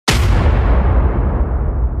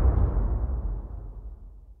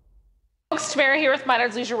Mary here with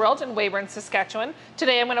Minard's Leisure World in Weyburn, Saskatchewan.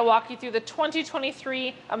 Today I'm going to walk you through the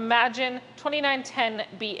 2023 Imagine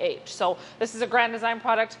 2910BH. So this is a Grand Design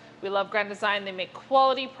product. We love Grand Design. They make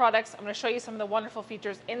quality products. I'm going to show you some of the wonderful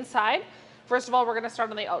features inside. First of all, we're going to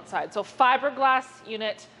start on the outside. So fiberglass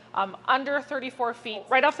unit, under 34 feet.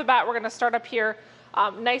 Right off the bat, we're going to start up here.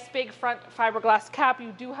 Nice big front fiberglass cap.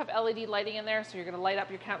 You do have LED lighting in there, so you're going to light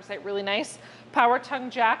up your campsite really nice. Power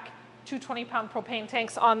tongue jack, two 20-pound propane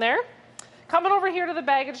tanks on there. Coming over here to the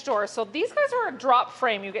baggage door. So these guys are a drop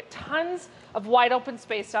frame. You get tons of wide open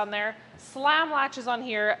space down there. Slam latches on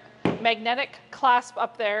here, magnetic clasp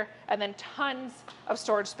up there, and then tons of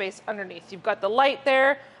storage space underneath. You've got the light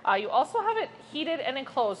there. You also have it heated and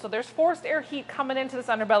enclosed. So there's forced air heat coming into this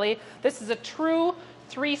underbelly. This is a true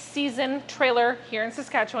 3-season trailer here in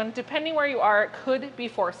Saskatchewan. Depending where you are, it could be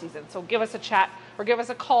 4 seasons. So give us a chat or give us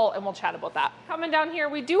a call and we'll chat about that. Coming down here,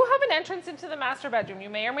 we do have an entrance into the master bedroom. You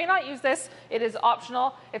may or may not use this. It is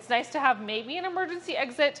optional. It's nice to have maybe an emergency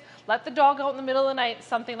exit, let the dog out in the middle of the night,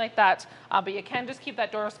 something like that. But you can just keep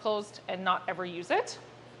that doors closed and not ever use it.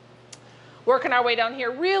 Working our way down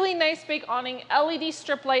here, really nice big awning, LED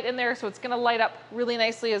strip light in there, so it's gonna light up really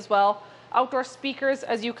nicely as well. Outdoor speakers,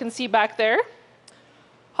 as you can see back there.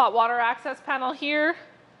 Hot water access panel here,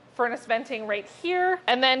 furnace venting right here.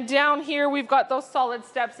 And then down here, we've got those solid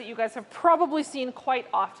steps that you guys have probably seen quite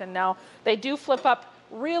often now. They do flip up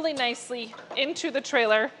really nicely into the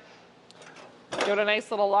trailer. Give it a nice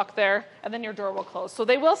little lock there, and then your door will close. So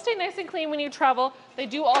they will stay nice and clean when you travel. They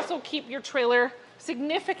do also keep your trailer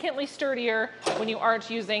significantly sturdier when you aren't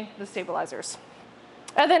using the stabilizers.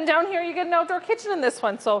 And then down here, you get an outdoor kitchen in this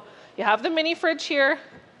one. So you have the mini fridge here.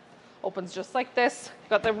 Opens just like this. You've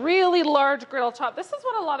got the really large griddle top. This is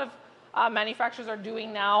what a lot of manufacturers are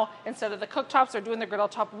doing now. Instead of the cooktops, they're doing the griddle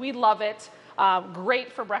top. We love it.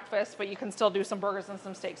 Great for breakfast, but you can still do some burgers and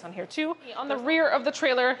some steaks on here too. On the rear of the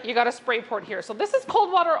trailer, you got a spray port here. So this is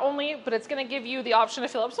cold water only, but it's gonna give you the option to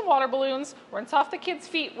fill up some water balloons, rinse off the kids'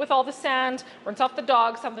 feet with all the sand, rinse off the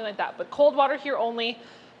dog, something like that. But cold water here only.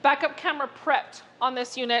 Backup camera prepped on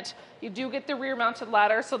this unit. You do get the rear mounted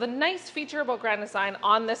ladder. So the nice feature about Grand Design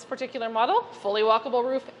on this particular model, fully walkable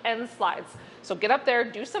roof and slides. So get up there,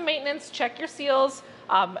 do some maintenance, check your seals,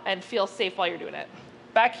 and feel safe while you're doing it.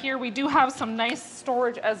 Back here, we do have some nice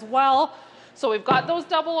storage as well. So we've got those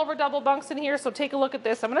double over double bunks in here. So take a look at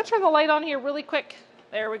this. I'm gonna turn the light on here really quick.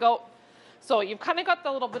 There we go. So you've kind of got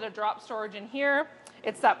the little bit of drop storage in here.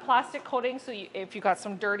 It's that plastic coating. So if you got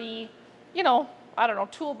some dirty, you know, I don't know,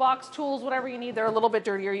 toolbox, tools, whatever you need, they're a little bit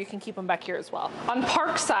dirtier. You can keep them back here as well. On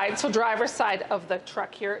park side, so driver's side of the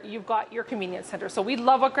truck here, you've got your convenience center. So we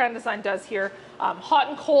love what Grand Design does here. Hot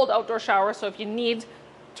and cold outdoor shower. So if you need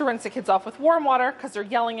to rinse the kids off with warm water because they're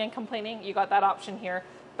yelling and complaining, you got that option here.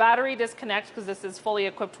 Battery disconnect because this is fully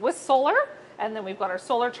equipped with solar. And then we've got our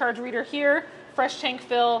solar charge reader here, fresh tank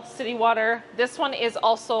fill, city water. This one is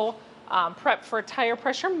also prepped for a tire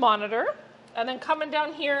pressure monitor. And then coming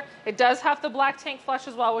down here, it does have the black tank flush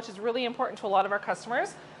as well, which is really important to a lot of our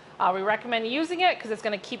customers. We recommend using it because it's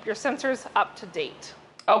going to keep your sensors up to date.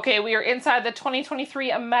 Okay, we are inside the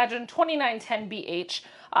 2023 Imagine 2910BH.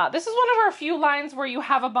 This is one of our few lines where you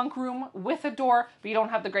have a bunk room with a door, but you don't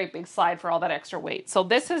have the great big slide for all that extra weight. So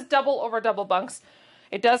this is double over double bunks.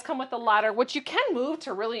 It does come with a ladder, which you can move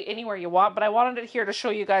to really anywhere you want, but I wanted it here to show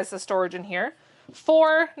you guys the storage in here.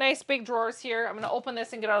 4 nice big drawers here. I'm going to open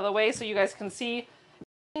this and get out of the way so you guys can see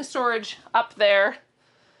storage up there.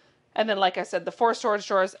 And then, like I said, the 4 storage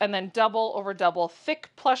drawers, and then double over double thick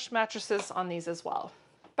plush mattresses on these as well.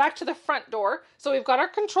 Back to the front door. So we've got our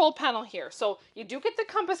control panel here. So you do get the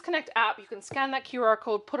Compass Connect app. You can scan that QR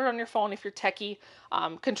code, put it on your phone if you're techie,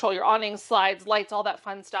 control your awnings, slides, lights, all that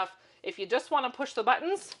fun stuff. If you just want to push the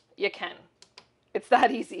buttons, you can. It's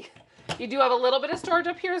that easy. You do have a little bit of storage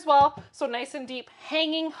up here as well. So nice and deep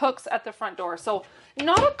hanging hooks at the front door. So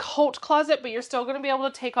not a coat closet, but you're still going to be able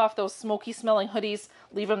to take off those smoky smelling hoodies,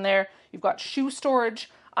 leave them there. You've got shoe storage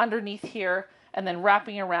underneath here, and then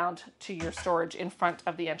wrapping around to your storage in front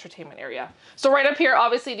of the entertainment area. So right up here,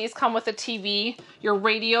 obviously these come with a TV. Your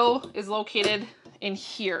radio is located in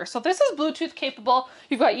here. So this is Bluetooth capable.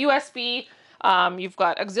 You've got USB, you've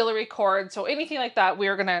got auxiliary cord. So anything like that,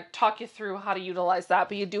 we're gonna talk you through how to utilize that,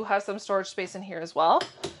 but you do have some storage space in here as well.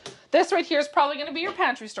 This right here is probably gonna be your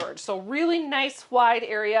pantry storage. So really nice wide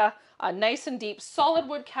area, nice and deep, solid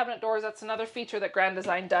wood cabinet doors. That's another feature that Grand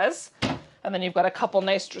Design does. And then you've got a couple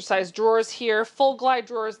nice sized drawers here, full glide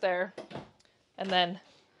drawers there, and then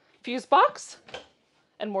fuse box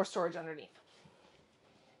and more storage underneath.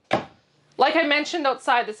 Like I mentioned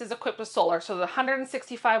outside, this is equipped with solar. So the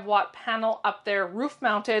 165 watt panel up there, roof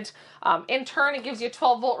mounted. In turn, it gives you a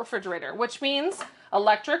 12 volt refrigerator, which means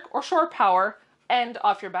electric or shore power and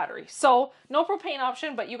off your battery. So no propane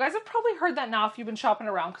option, but you guys have probably heard that now if you've been shopping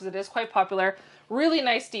around because it is quite popular. Really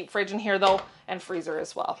nice deep fridge in here though, and freezer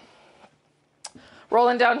as well.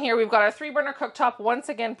 Rolling down here, we've got our 3-burner cooktop. Once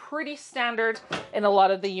again, pretty standard in a lot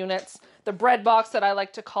of the units. The bread box that I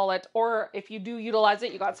like to call it, or if you do utilize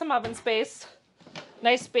it, you got some oven space.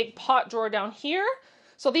 Nice big pot drawer down here.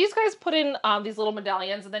 So these guys put in these little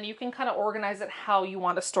medallions, and then you can kind of organize it how you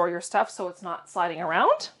want to store your stuff so it's not sliding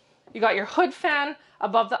around. You got your hood fan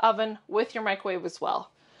above the oven with your microwave as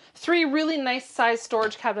well. 3 really nice size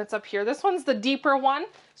storage cabinets up here. This one's the deeper one.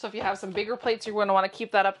 So if you have some bigger plates, you're going to want to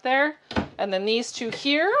keep that up there. And then these 2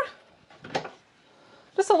 here,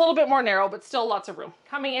 just a little bit more narrow, but still lots of room.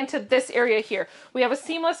 Coming into this area here, we have a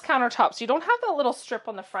seamless countertop. So you don't have that little strip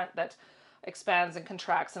on the front that expands and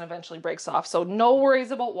contracts and eventually breaks off. So no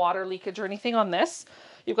worries about water leakage or anything on this.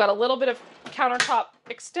 You've got a little bit of countertop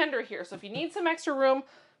extender here. So if you need some extra room,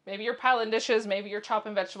 maybe you're piling dishes, maybe you're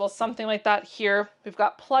chopping vegetables, something like that here. We've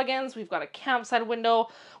got plug-ins, we've got a campside window,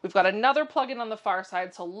 we've got another plug-in on the far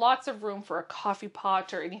side, so lots of room for a coffee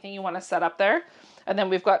pot or anything you want to set up there. And then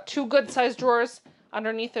we've got 2 good-sized drawers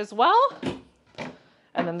underneath as well.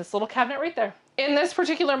 And then this little cabinet right there. In this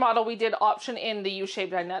particular model, we did option in the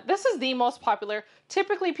U-shaped dinette. This is the most popular.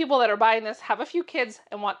 Typically, people that are buying this have a few kids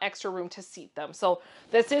and want extra room to seat them. So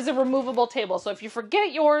this is a removable table. So if you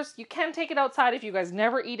forget yours, you can take it outside if you guys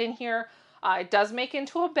never eat in here. It does make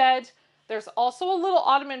into a bed. There's also a little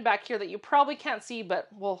ottoman back here that you probably can't see, but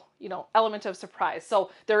well, you know, element of surprise.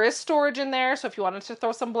 So there is storage in there. So if you wanted to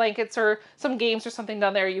throw some blankets or some games or something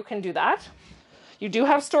down there, you can do that. You do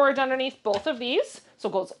have storage underneath both of these. So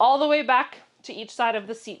it goes all the way back to each side of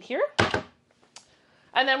the seat here.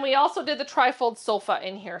 And then we also did the trifold sofa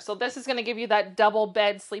in here. So this is going to give you that double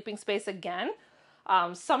bed sleeping space again.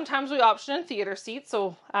 Sometimes we option in theater seats,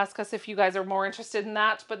 so ask us if you guys are more interested in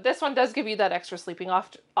that. But this one does give you that extra sleeping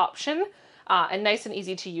option and nice and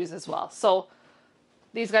easy to use as well. So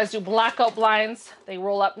these guys do blackout blinds. They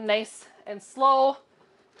roll up nice and slow,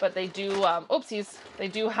 but they do, oopsies, they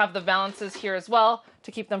do have the valances here as well to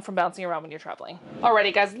keep them from bouncing around when you're traveling.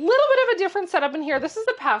 Alrighty guys, little bit of a different setup in here. This is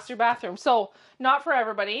the pass-through bathroom. So not for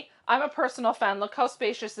everybody. I'm a personal fan. Look how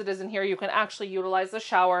spacious it is in here. You can actually utilize the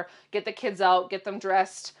shower, get the kids out, get them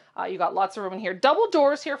dressed. You got lots of room in here. Double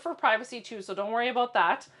doors here for privacy too, so don't worry about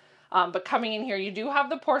that. But coming in here, you do have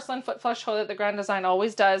the porcelain foot flush toilet that Grand Design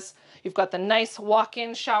always does. You've got the nice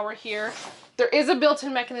walk-in shower here. There is a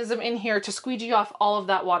built-in mechanism in here to squeegee off all of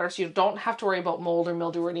that water, so you don't have to worry about mold or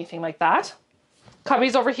mildew or anything like that.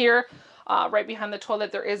 Cubbies over here, right behind the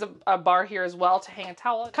toilet. There is a bar here as well to hang a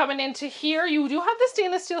towel. Coming into here, you do have the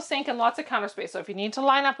stainless steel sink and lots of counter space. So if you need to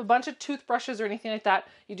line up a bunch of toothbrushes or anything like that,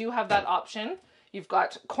 you do have that option. You've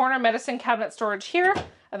got corner medicine cabinet storage here,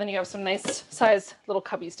 and then you have some nice size little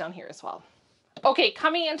cubbies down here as well. Okay,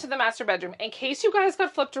 coming into the master bedroom, in case you guys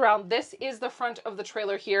got flipped around, this is the front of the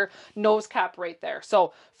trailer here, nose cap right there.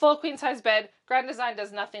 So full queen size bed. Grand Design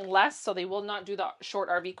does nothing less, so they will not do the short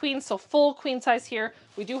RV queen. So full queen size here.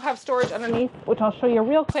 We do have storage underneath, which I'll show you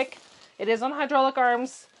real quick. It is on hydraulic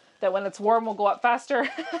arms that when it's warm will go up faster,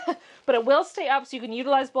 but it will stay up so you can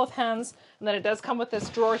utilize both hands. And then it does come with this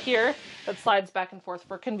drawer here that slides back and forth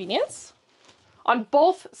for convenience. On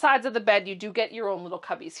both sides of the bed, you do get your own little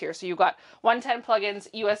cubbies here. So you've got 110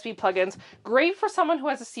 plugins, USB plugins, great for someone who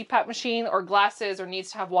has a CPAP machine or glasses or needs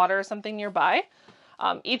to have water or something nearby.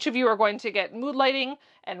 Each of you are going to get mood lighting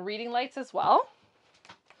and reading lights as well.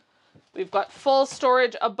 We've got full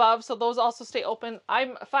storage above, so those also stay open.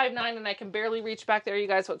 I'm 5'9" and I can barely reach back there, you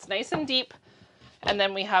guys, so it's nice and deep. And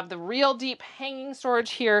then we have the real deep hanging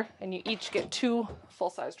storage here, and you each get 2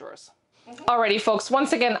 full-size drawers. Alrighty folks,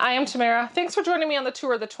 once again, I am Tamara. Thanks for joining me on the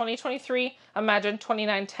tour of the 2023 Imagine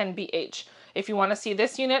 2910BH. If you want to see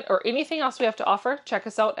this unit or anything else we have to offer, check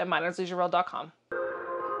us out at minardsleisureworld.com.